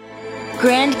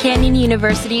Grand Canyon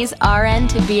University's RN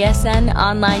to BSN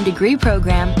online degree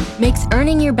program makes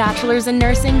earning your bachelor's in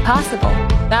nursing possible.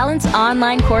 Balance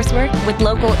online coursework with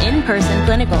local in-person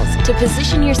clinicals to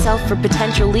position yourself for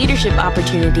potential leadership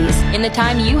opportunities in the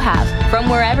time you have from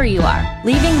wherever you are,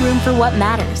 leaving room for what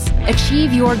matters.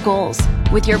 Achieve your goals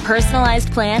with your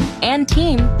personalized plan and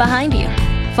team behind you.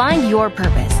 Find your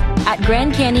purpose at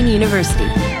Grand Canyon University.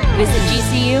 Visit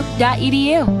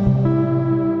gcu.edu.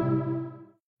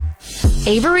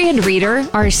 Avery and Reader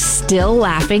are still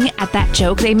laughing at that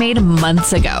joke they made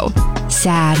months ago.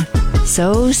 Sad.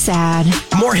 So sad.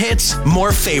 More hits,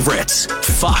 more favorites.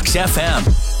 Fox FM.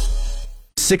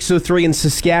 6:03 in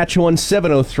Saskatchewan,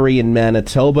 7:03 in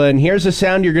Manitoba, and here's a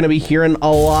sound you're going to be hearing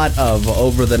a lot of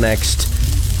over the next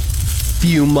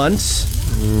few months.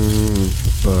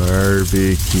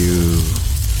 Barbecue.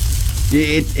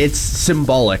 It's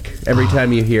symbolic. Every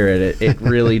time you hear it, it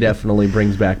really definitely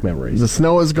brings back memories. The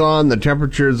snow is gone. The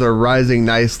temperatures are rising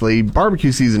nicely.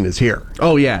 Barbecue season is here.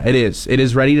 Oh, yeah, it is. It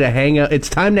is ready to hang out. It's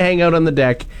time to hang out on the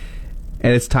deck,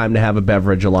 and it's time to have a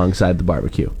beverage alongside the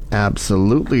barbecue.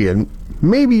 Absolutely. And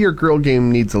maybe your grill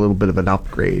game needs a little bit of an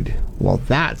upgrade. Well,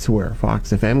 that's where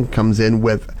Fox FM comes in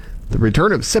with the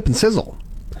return of Sip and Sizzle.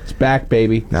 It's back,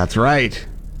 baby. That's right.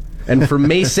 And from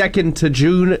May 2nd to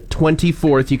June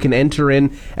 24th, you can enter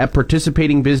in at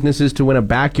participating businesses to win a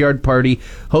backyard party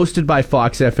hosted by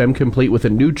Fox FM, complete with a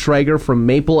new Traeger from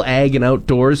Maple Ag and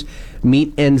Outdoors,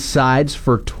 meat and sides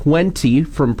for $20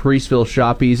 from Priestville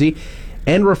Shop Easy,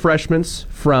 and refreshments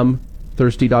from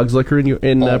Thirsty Dogs Liquor in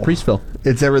Priestville.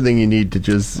 It's everything you need to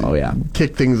just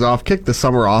kick things off, kick the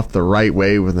summer off the right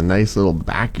way with a nice little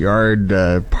backyard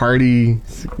party.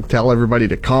 Tell everybody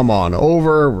to come on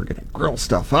over. We're going to grill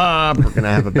stuff up. We're going to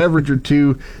have a beverage or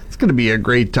two. It's going to be a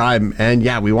great time. And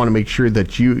yeah, we want to make sure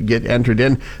that you get entered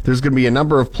in. There's going to be a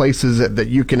number of places that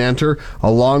you can enter,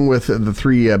 along with the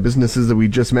three businesses that we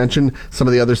just mentioned. Some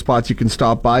of the other spots you can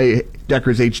stop by: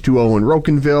 Decker's H2O in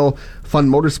Rocanville, Fun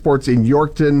Motorsports in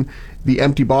Yorkton, the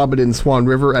Empty Bobbin in Swan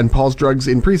River, and Paul's Drugs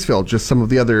in Priestville. Just some of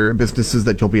the other businesses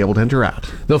that you'll be able to enter at.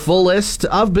 The full list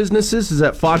of businesses is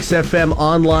at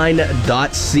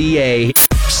foxfmonline.ca.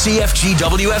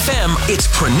 CFGWFM, it's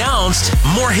pronounced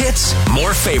more hits,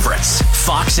 more favorites.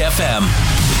 Fox FM.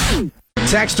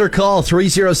 Text or call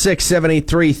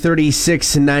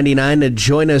 306-783-3699 to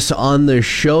join us on the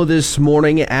show this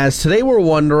morning, as today we're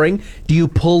wondering, do you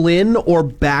pull in or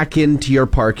back into your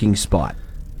parking spot?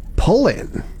 Pull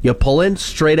in. You pull in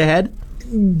straight ahead?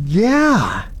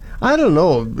 Yeah. I don't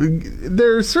know.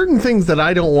 There are certain things that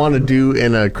I don't want to do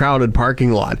in a crowded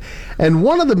parking lot. And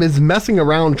one of them is messing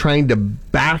around trying to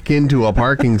back into a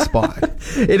parking spot.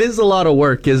 It is a lot of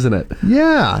work, isn't it?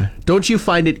 Yeah. Don't you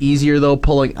find it easier, though,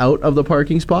 pulling out of the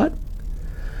parking spot?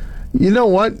 You know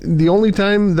what? The only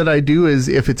time that I do is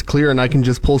if it's clear and I can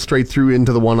just pull straight through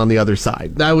into the one on the other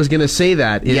side. I was going to say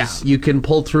that. You can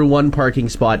pull through one parking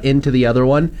spot into the other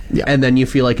one, and then you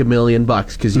feel like $1 million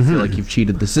because you feel like you've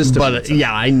cheated the system. But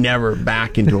I never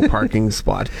back into a parking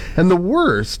spot. And the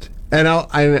worst, and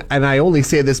I only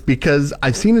say this because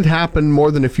I've seen it happen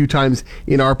more than a few times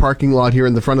in our parking lot here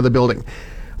in the front of the building.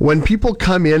 When people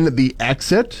come in the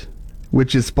exit,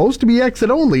 which is supposed to be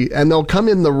exit only, and they'll come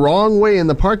in the wrong way in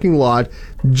the parking lot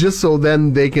just so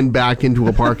then they can back into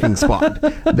a parking spot.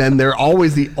 Then they're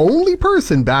always the only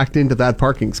person backed into that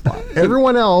parking spot.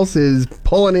 Everyone else is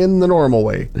pulling in the normal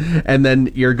way. And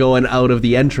then you're going out of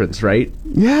the entrance, right?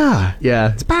 Yeah.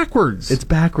 Yeah. It's backwards. It's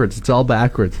backwards. It's all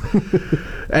backwards.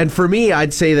 And for me,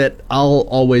 I'd say that I'll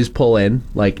always pull in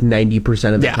like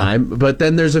 90% of the time. But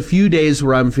then there's a few days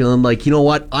where I'm feeling like, you know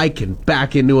what? I can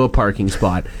back into a parking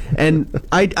spot. And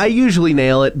I usually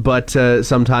nail it, but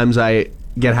sometimes I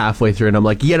get halfway through and I'm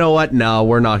like, you know what? No,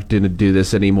 we're not going to do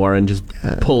this anymore, and just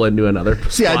pull into another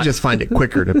spot. See, I just find it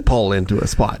quicker to pull into a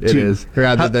spot, It is.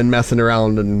 rather than messing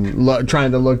around and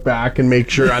trying to look back and make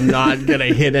sure I'm not going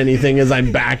to hit anything as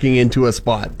I'm backing into a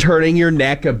spot. Turning your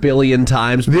neck a billion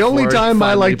times. The only time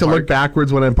I like to park. look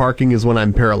backwards when I'm parking is when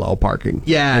I'm parallel parking.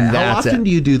 Yeah, and how often do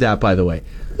you do that, by the way?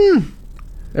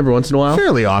 Every once in a while?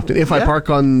 Fairly often. If I park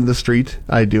on the street,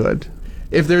 I do it.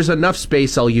 If there's enough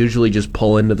space, I'll usually just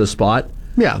pull into the spot.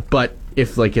 Yeah. But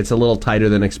if it's a little tighter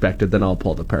than expected, then I'll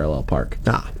pull the parallel park.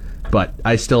 But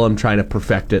I still am trying to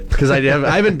perfect it because I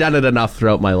haven't done it enough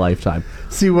throughout my lifetime.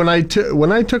 See, when I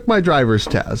took my driver's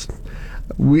test,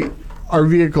 our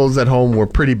vehicles at home were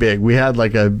pretty big. We had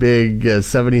like a big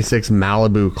 76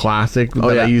 Malibu Classic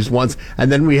that I used once.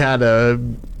 And then we had a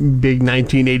big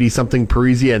 1980-something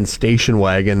Parisienne station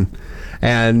wagon.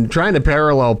 And trying to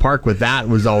parallel park with that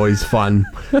was always fun.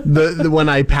 When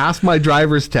I passed my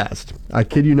driver's test, I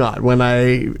kid you not, when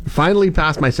I finally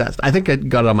passed my test, I think I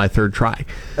got it on my third try.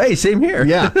 Hey, same here.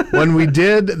 Yeah. When we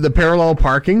did the parallel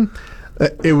parking,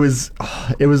 it was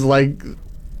like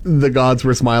the gods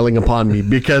were smiling upon me,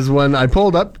 because when I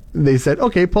pulled up, they said,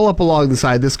 okay, pull up along the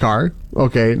side of this car.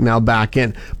 Okay, now back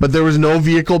in. But there was no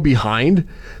vehicle behind,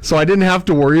 so I didn't have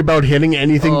to worry about hitting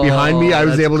anything behind me. I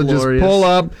was able to just pull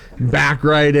up, back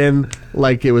right in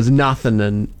like it was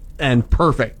nothing, and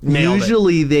perfect. Nailed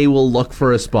Usually they will look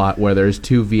for a spot where there's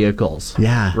two vehicles.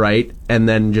 Yeah. Right? And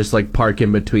then just like park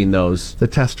in between those. The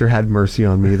tester had mercy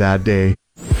on me that day.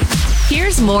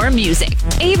 Here's more music.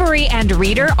 Avery and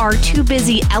Reader are too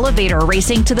busy elevator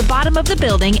racing to the bottom of the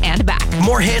building and back.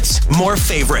 More hits, more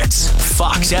favorites.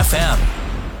 Fox FM.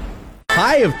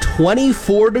 High of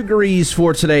 24 degrees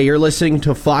for today. You're listening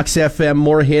to Fox FM.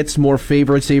 More hits, more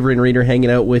favorites. Avery and Reader hanging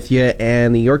out with you.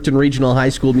 And the Yorkton Regional High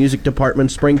School Music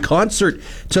Department Spring Concert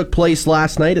took place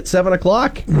last night at 7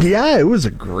 o'clock. Yeah, it was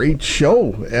a great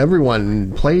show.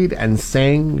 Everyone played and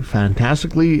sang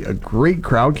fantastically. A great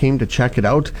crowd came to check it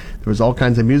out. There was all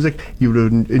kinds of music. You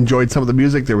would have enjoyed some of the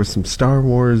music. There was some Star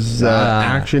Wars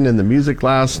action in the music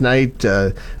last night.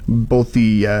 Both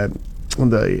the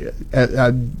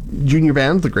junior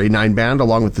band, the grade 9 band,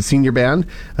 along with the senior band,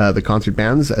 the concert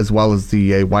bands, as well as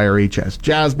the YRHS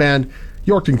Jazz Band,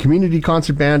 Yorkton Community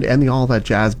Concert Band, and the All That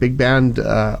Jazz Big Band,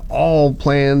 all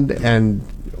planned, and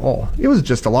it was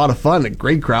just a lot of fun. A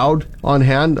great crowd on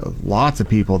hand, lots of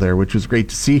people there, which was great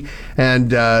to see.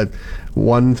 And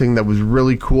one thing that was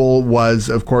really cool was,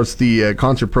 of course, the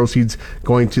concert proceeds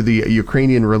going to the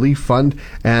Ukrainian Relief Fund.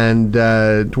 And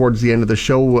towards the end of the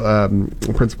show,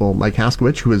 Principal Mike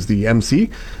Haskowich, who is the MC,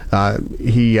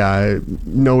 he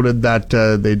noted that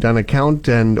they'd done a count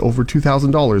and over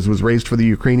 $2,000 was raised for the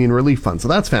Ukrainian Relief Fund. So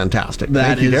that's fantastic.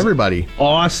 Thank you to everybody.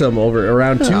 Awesome. Over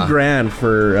around $2,000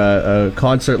 for a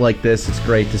concert like this. It's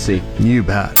great to see. You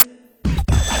bet.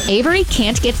 Avery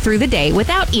can't get through the day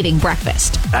without eating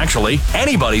breakfast. Actually,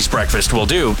 anybody's breakfast will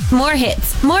do. More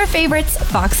hits, more favorites,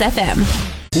 Fox FM.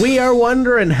 We are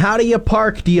wondering, how do you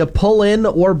park? Do you pull in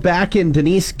or back in?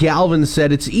 Denise Galvin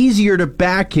said it's easier to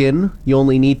back in. You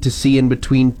only need to see in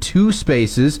between two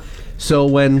spaces. So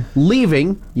when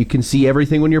leaving, you can see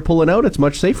everything. When you're pulling out, it's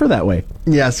much safer that way.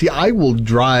 Yeah, see, I will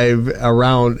drive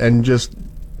around and just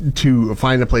to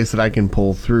find a place that I can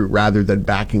pull through rather than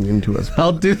backing into a spot.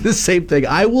 I'll do the same thing.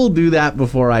 I will do that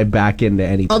before I back into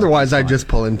any. Otherwise, I just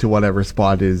pull into whatever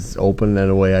spot is open and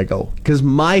away I go. Because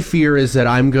my fear is that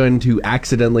I'm going to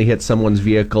accidentally hit someone's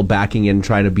vehicle backing in,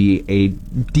 trying to be a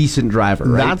decent driver,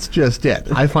 right? That's just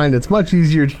it. I find it's much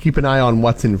easier to keep an eye on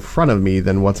what's in front of me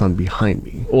than what's on behind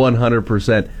me.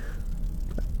 100%.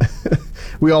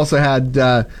 We also had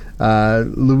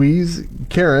Louise,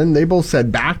 Karen, they both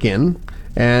said back in.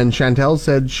 And Chantel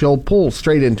said she'll pull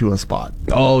straight into a spot.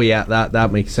 Oh, yeah,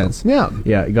 that makes sense. Yeah.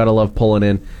 Yeah, you gotta love pulling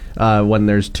in when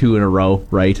there's two in a row,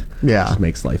 right? Yeah. Just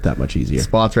makes life that much easier.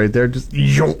 Spots right there, just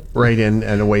right in,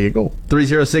 and away you go.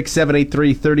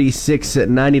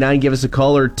 306-783-3699. Give us a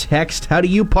call or text. How do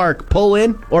you park? Pull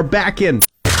in or back in?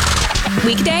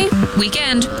 Weekday,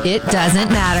 weekend, it doesn't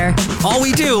matter. All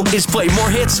we do is play more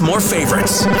hits, more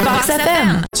favorites. Fox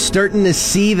FM. Starting to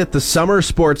see that the summer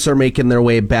sports are making their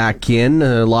way back in.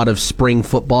 A lot of spring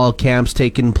football camps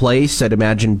taking place. I'd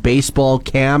imagine baseball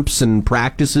camps and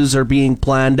practices are being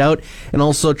planned out. And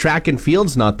also track and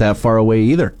field's not that far away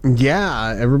either.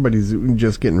 Yeah, everybody's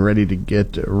just getting ready to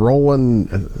get rolling.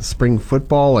 Spring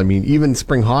football, I mean, even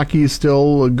spring hockey is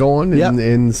still going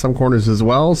in some corners as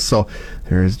well. So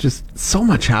there's just so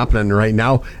much happening right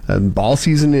now. Ball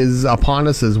season is upon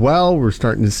us as well. We're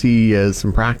starting to see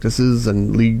some practices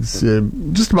and leagues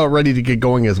just about ready to get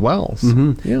going as well.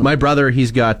 So, yeah. My brother,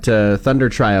 he's got Thunder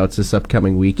tryouts this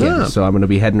upcoming weekend, so I'm going to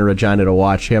be heading to Regina to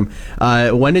watch him.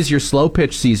 When does your slow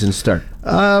pitch season start?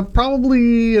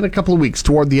 Probably in a couple of weeks,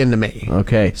 toward the end of May.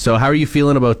 Okay, so how are you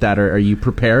feeling about that? Are you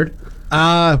prepared?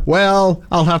 Well,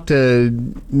 I'll have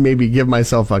to maybe give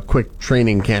myself a quick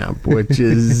training camp, which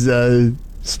is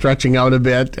stretching out a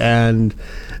bit and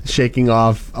shaking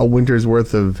off a winter's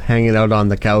worth of hanging out on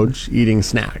the couch, eating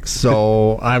snacks.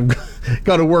 So I've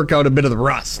got to work out a bit of the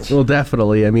rust. Well,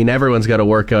 definitely. I mean, everyone's got to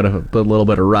work out a little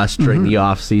bit of rust during the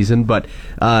off season. But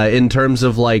in terms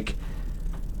of like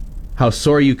how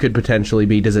sore you could potentially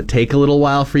be, does it take a little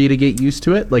while for you to get used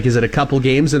to it? Like, is it a couple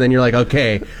games and then you're like,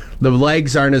 okay, The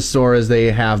legs aren't as sore as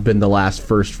they have been the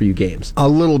first few games. A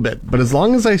little bit, but as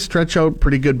long as I stretch out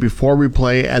pretty good before we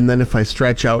play, and then if I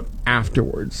stretch out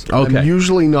afterwards, okay. I'm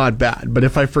usually not bad. But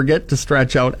if I forget to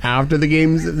stretch out after the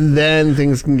games, then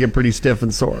things can get pretty stiff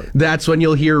and sore. That's when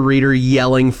you'll hear Reader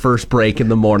yelling first break in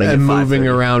the morning And at moving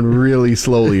around really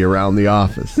slowly around the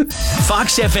office.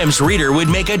 Fox FM's Reader would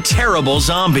make a terrible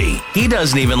zombie. He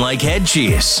doesn't even like head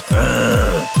cheese.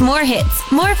 More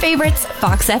hits, more favorites,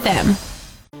 Fox FM.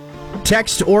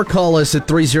 Text or call us at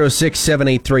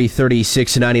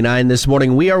 306-783-3699. This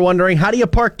morning we are wondering, how do you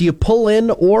park? Do you pull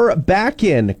in or back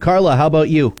in? Carla, how about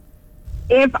you?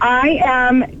 If I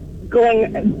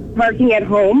am parking at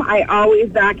home, I always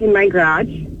back in my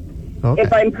garage. Okay.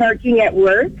 If I'm parking at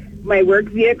work, my work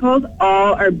vehicles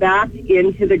all are backed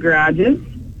into the garages.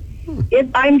 If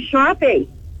I'm shopping,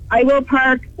 I will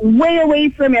park way away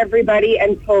from everybody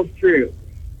and pull through.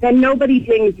 Then nobody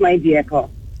dings my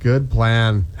vehicle. Good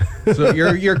plan. So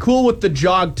you're cool with the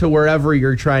jog to wherever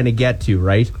you're trying to get to,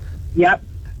 right? Yep.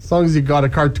 As long as you got a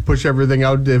cart to push everything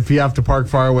out, if you have to park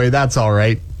far away, that's all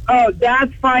right. Oh,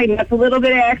 that's fine. That's a little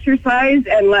bit of exercise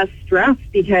and less stress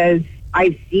because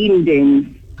I've seen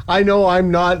dings. I know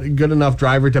I'm not a good enough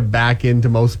driver to back into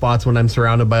most spots when I'm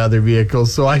surrounded by other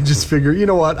vehicles, so I just figure, you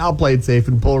know what, I'll play it safe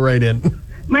and pull right in.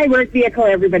 My work vehicle,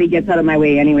 everybody gets out of my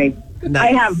way anyway. Nice.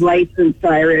 I have lights and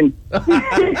siren.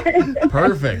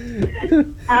 Perfect.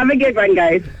 Have a good one,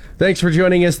 guys. Thanks for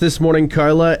joining us this morning,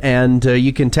 Carla. And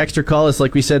you can text or call us,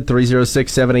 like we said,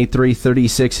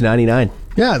 306-783-3699.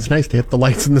 Yeah, it's nice to hit the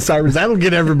lights and the sirens. That'll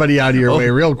get everybody out of your way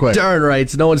real quick. Darn right.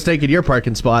 So no one's taking your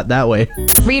parking spot that way.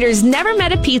 Reader's never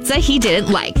met a pizza he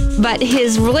didn't like, but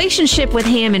his relationship with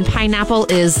ham and pineapple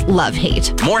is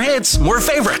love-hate. More hits, more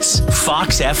favorites.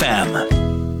 Fox FM.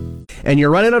 And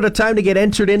you're running out of time to get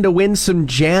entered in to win some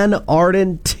Jan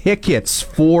Arden tickets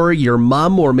for your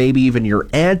mom or maybe even your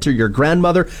aunt or your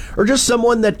grandmother or just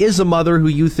someone that is a mother who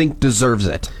you think deserves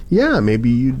it. Yeah, maybe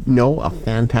you know a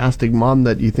fantastic mom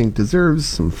that you think deserves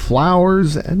some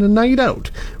flowers and a night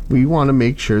out. We want to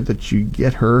make sure that you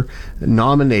get her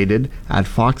nominated at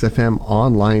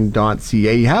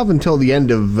foxfmonline.ca. You have until the end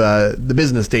of the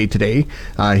business day today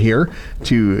here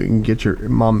to get your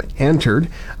mom entered.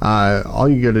 All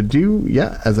you got to do,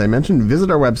 as I mentioned, visit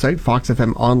our website,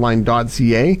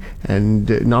 foxfmonline.ca,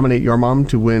 and nominate your mom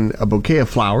to win a bouquet of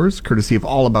flowers, courtesy of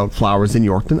All About Flowers in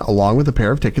Yorkton, along with a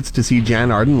pair of tickets to see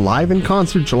Jan Arden live in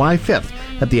concert July 5th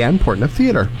at the Ann Portneuf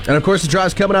Theatre. And of course, the draw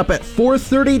is coming up at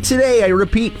 4:30 today. I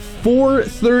repeat,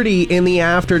 4:30 in the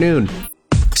afternoon.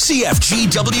 CFG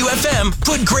WFM,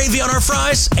 put gravy on our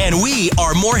fries, and we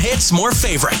are more hits, more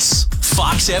favorites.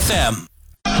 Fox FM.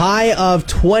 High of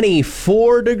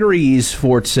 24 degrees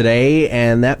for today,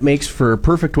 and that makes for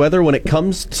perfect weather when it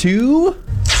comes to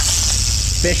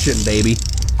fishing, baby.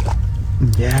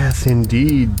 Yes,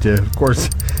 indeed. Of course,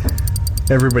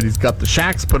 everybody's got the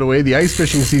shacks put away. The ice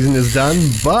fishing season is done,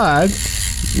 but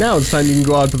now it's time you can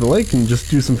go out to the lake and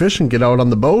just do some fishing. Get out on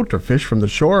the boat or fish from the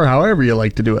shore, however you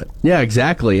like to do it. Yeah,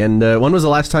 exactly. And when was the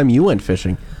last time you went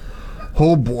fishing?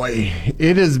 Oh boy,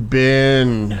 it has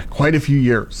been quite a few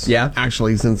years. Yeah?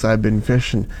 Actually, since I've been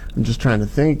fishing. I'm just trying to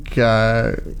think.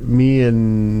 Me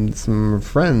and some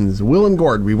friends, Will and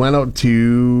Gord, we went out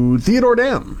to Theodore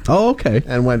Dam. Oh, okay.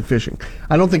 And went fishing.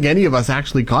 I don't think any of us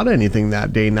actually caught anything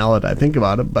that day now that I think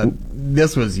about it, but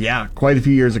this was, quite a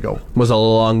few years ago. Was it a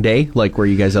long day? Like, were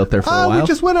you guys out there for a while? We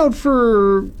just went out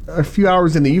for a few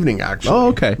hours in the evening, actually. Oh,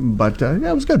 okay. But, it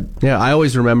was good. Yeah, I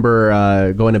always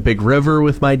remember going to Big River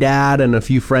with my dad and a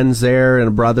few friends there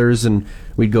and brothers, and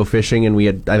we'd go fishing, and we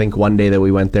had, I think one day that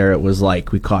we went there, it was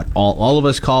like we caught, all of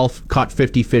us caught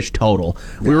 50 fish total.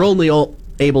 Yeah. We were only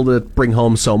able to bring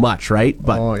home so much, right?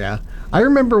 But oh, yeah. I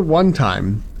remember one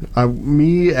time,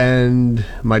 me and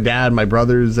my dad, my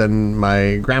brothers, and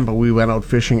my grandpa, we went out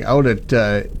fishing out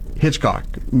at Hitchcock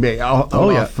Bay, off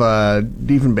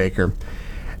Diefenbaker.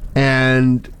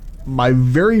 And my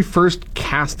very first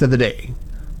cast of the day,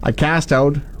 I cast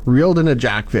out, reeled in a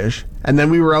jackfish, and then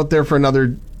we were out there for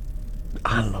another,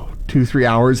 2-3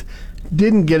 hours.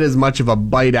 Didn't get as much of a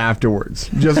bite afterwards.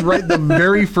 Just right the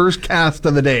very first cast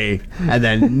of the day, and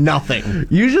then nothing.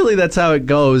 Usually that's how it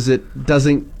goes. It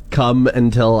doesn't come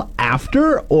until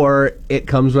after, or it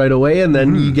comes right away, and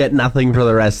then you get nothing for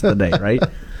the rest of the day, right?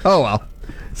 Oh, well.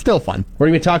 Still fun. We're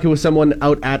going to be talking with someone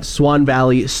out at Swan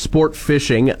Valley Sport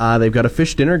Fishing. They've got a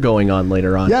fish dinner going on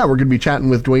later on. Yeah, we're going to be chatting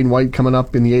with Dwayne White coming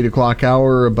up in the 8 o'clock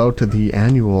hour about the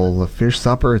annual fish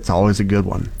supper. It's always a good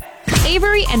one.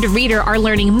 Avery and Reader are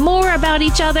learning more about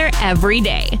each other every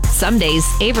day. Some days,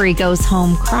 Avery goes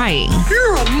home crying.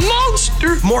 You're a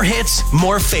monster. More hits,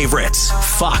 more favorites.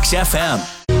 Fox FM.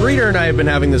 Rita and I have been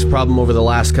having this problem over the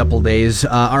last couple days.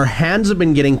 Our hands have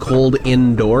been getting cold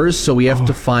indoors, so we have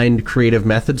to find creative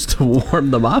methods to warm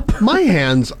them up. My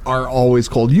hands are always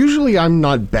cold. Usually I'm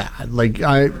not bad.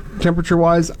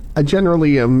 Temperature-wise, I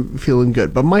generally am feeling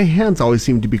good, but my hands always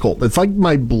seem to be cold. It's like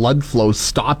my blood flow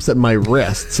stops at my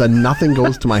wrists and nothing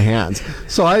goes to my hands.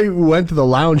 So I went to the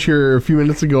lounge here a few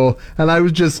minutes ago, and I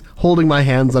was just holding my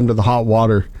hands under the hot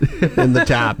water in the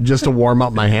tap just to warm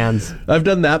up my hands. I've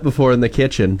done that before in the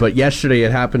kitchen, but yesterday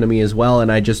it happened to me as well,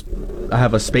 and I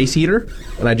have a space heater,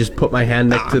 and I just put my hand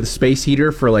next to the space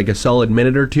heater for like a solid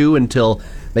minute or two until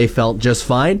they felt just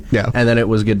fine, and then it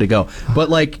was good to go. But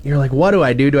you're like, what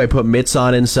do? Do I put mitts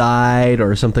on inside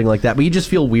or something like that? But you just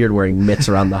feel weird wearing mitts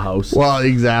around the house. Well,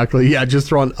 exactly. Yeah, just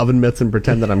throw on oven mitts and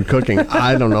pretend that I'm cooking.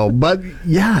 I don't know. But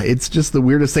yeah, it's just the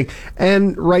weirdest thing.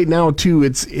 And right now, too,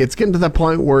 it's getting to that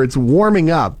point where it's warming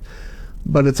up,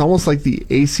 but it's almost like the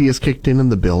AC is kicked in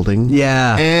the building.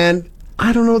 Yeah. And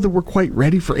I don't know that we're quite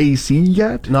ready for AC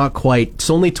yet. Not quite.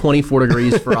 It's only 24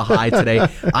 degrees for a high today.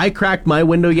 I cracked my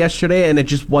window yesterday, and it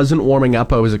just wasn't warming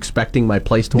up. I was expecting my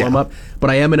place to warm up, but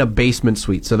I am in a basement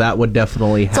suite, so that would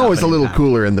definitely happen. It's always a little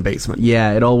cooler in the basement.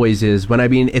 Yeah, it always is.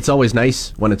 It's always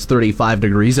nice when it's 35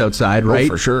 degrees outside, right?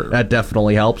 Oh, for sure. That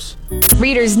definitely helps.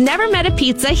 Reader's never met a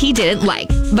pizza he didn't like,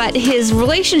 but his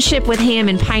relationship with ham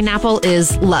and pineapple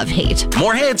is love-hate.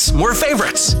 More hits, more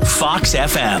favorites. Fox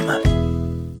FM.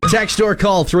 Text or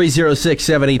call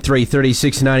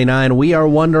 306-783-3699. We are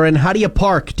wondering, how do you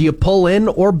park? Do you pull in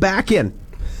or back in?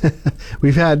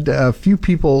 We've had a few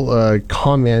people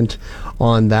comment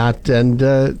on that, and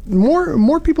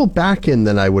more people back in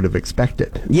than I would have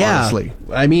expected, honestly.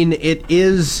 It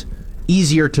is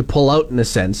easier to pull out in a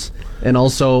sense. And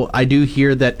also, I do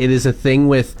hear that it is a thing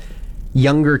with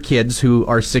younger kids who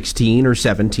are 16 or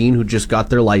 17 who just got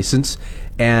their license,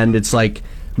 and it's like,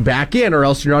 back in or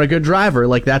else you're not a good driver,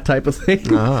 like that type of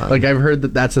thing. I've heard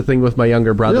that that's a thing with my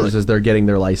younger brothers as they're getting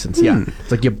their license. Yeah,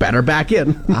 it's like, you better back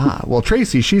in. Well,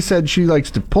 Tracy, she said she likes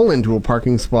to pull into a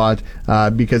parking spot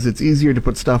because it's easier to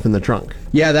put stuff in the trunk.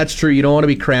 Yeah, that's true. You don't want to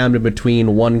be crammed in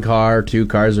between one car, two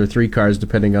cars, or three cars,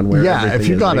 depending on where everything is. Yeah, if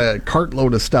you've got a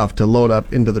cartload of stuff to load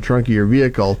up into the trunk of your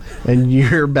vehicle and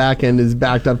your back end is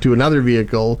backed up to another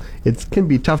vehicle, it can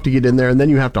be tough to get in there, and then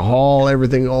you have to haul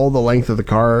everything all the length of the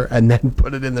car and then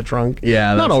put it in the trunk.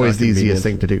 Yeah, not always the easiest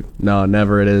thing to do. No,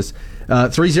 never it is.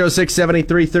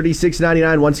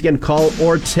 306-783-3699. Once again, call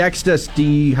or text us.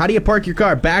 How do you park your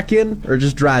car? Back in or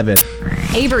just drive it?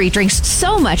 Avery drinks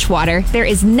so much water, there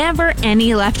is never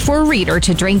any left for Reader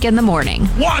to drink in the morning.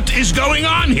 What is going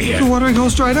on here? The watering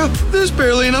hole's dried up. There's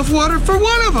barely enough water for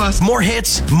one of us. More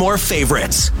hits, more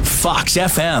favorites. Fox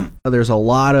FM. There's a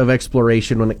lot of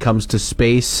exploration when it comes to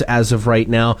space as of right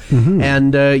now.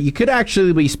 And you could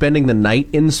actually be spending the night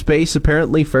in space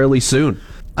apparently fairly soon.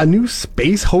 A new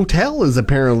space hotel is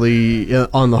apparently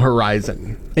on the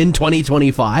horizon. In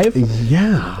 2025?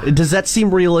 Yeah. Does that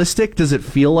seem realistic? Does it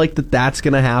feel like that's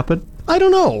going to happen? I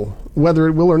don't know whether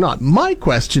it will or not. My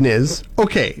question is,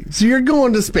 okay, so you're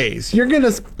going to space. You're going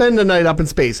to spend a night up in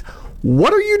space.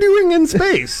 What are you doing in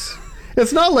space?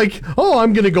 It's not like,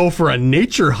 I'm going to go for a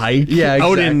nature hike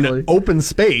out in open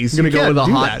space. I'm going to go with a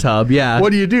hot tub, yeah.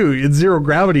 What do? It's zero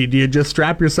gravity. Do you just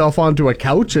strap yourself onto a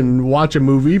couch and watch a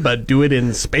movie, but do it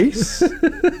in space?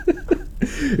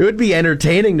 It would be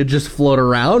entertaining to just float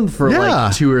around for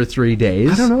 2 or 3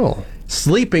 days. I don't know.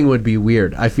 Sleeping would be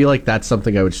weird. I feel like that's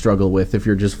something I would struggle with if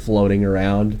you're just floating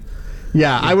around.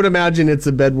 Yeah, I would imagine it's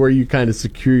a bed where you kind of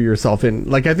secure yourself in.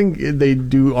 Like, I think they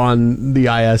do on the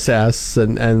ISS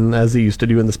and as they used to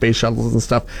do in the space shuttles and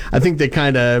stuff. I think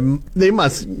they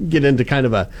must get into kind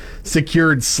of a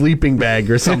secured sleeping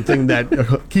bag or something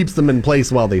that keeps them in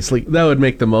place while they sleep. That would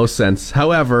make the most sense.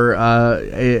 However,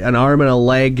 an arm and a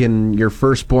leg and your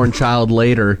firstborn child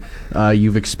later,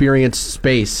 you've experienced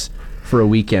space for a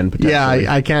weekend, potentially.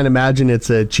 Yeah, I can't imagine it's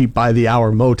a cheap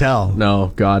by-the-hour motel.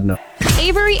 No, God, no.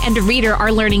 Avery and Reader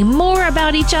are learning more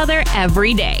about each other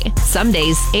every day. Some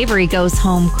days, Avery goes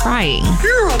home crying.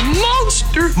 You're a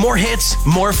monster! More hits,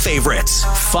 more favorites.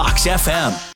 Fox FM.